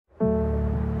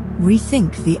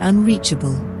Rethink the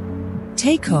unreachable.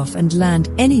 Take off and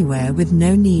land anywhere with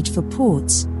no need for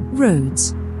ports,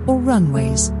 roads, or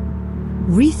runways.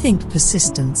 Rethink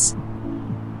persistence.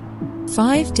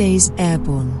 5 days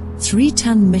airborne,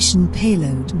 3-ton mission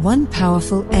payload, 1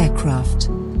 powerful aircraft.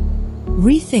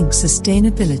 Rethink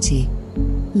sustainability.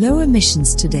 Low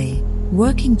emissions today,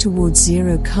 working towards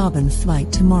zero carbon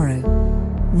flight tomorrow.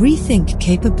 Rethink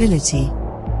capability.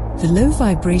 The low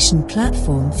vibration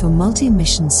platform for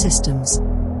multi-mission systems.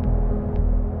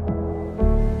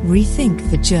 Rethink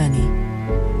the journey.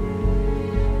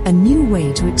 A new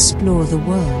way to explore the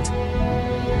world.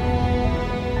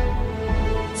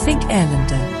 Think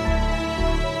Airlander.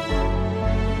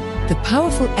 The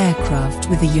powerful aircraft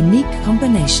with a unique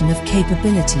combination of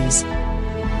capabilities.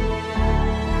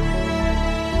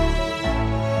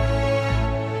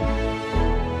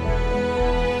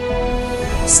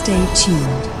 Stay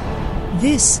tuned.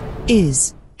 This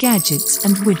is Gadgets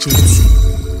and Widgets.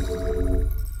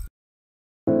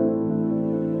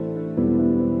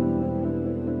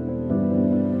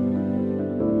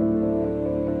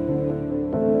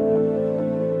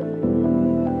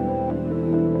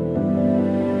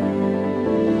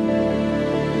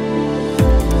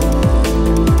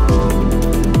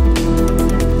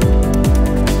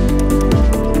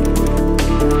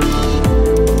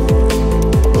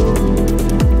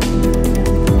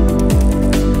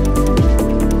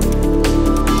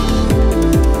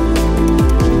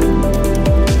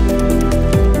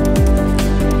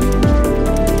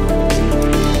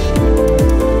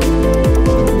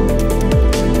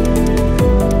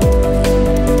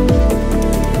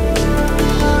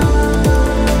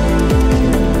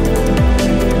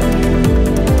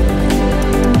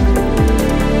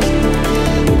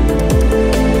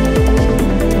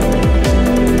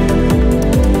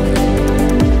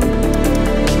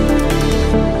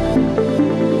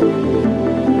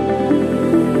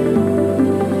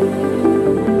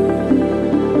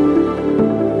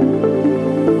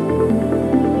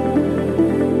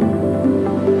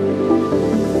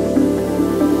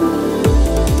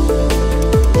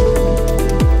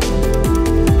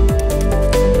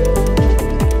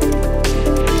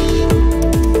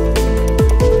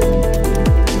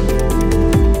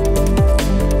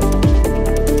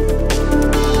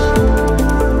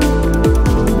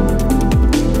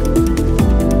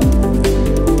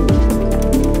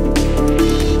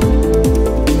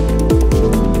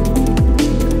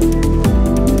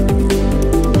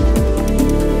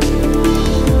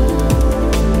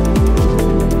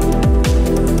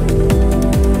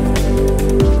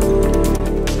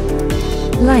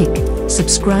 Like,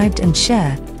 subscribe and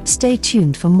share. Stay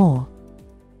tuned for more.